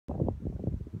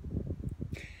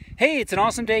Hey, it's an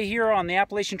awesome day here on the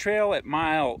Appalachian Trail at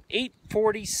mile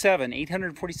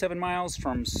 847 miles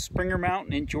from Springer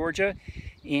Mountain in Georgia.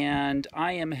 And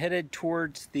I am headed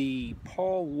towards the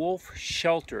Paul Wolf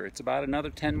Shelter. It's about another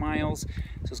 10 miles,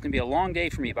 so it's going to be a long day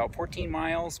for me, about 14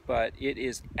 miles, but it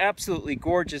is absolutely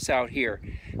gorgeous out here.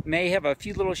 May have a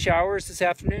few little showers this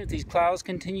afternoon if these clouds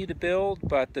continue to build,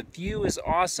 but the view is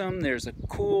awesome. There's a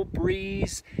cool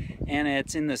breeze, and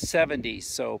it's in the 70s,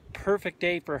 so perfect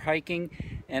day for hiking.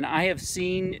 And I have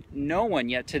seen no one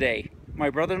yet today. My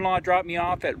brother-in-law dropped me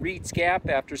off at Reed's Gap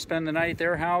after spending the night at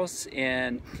their house,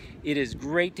 and it is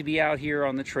great to be out here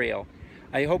on the trail.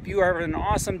 I hope you are having an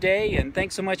awesome day, and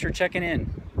thanks so much for checking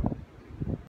in.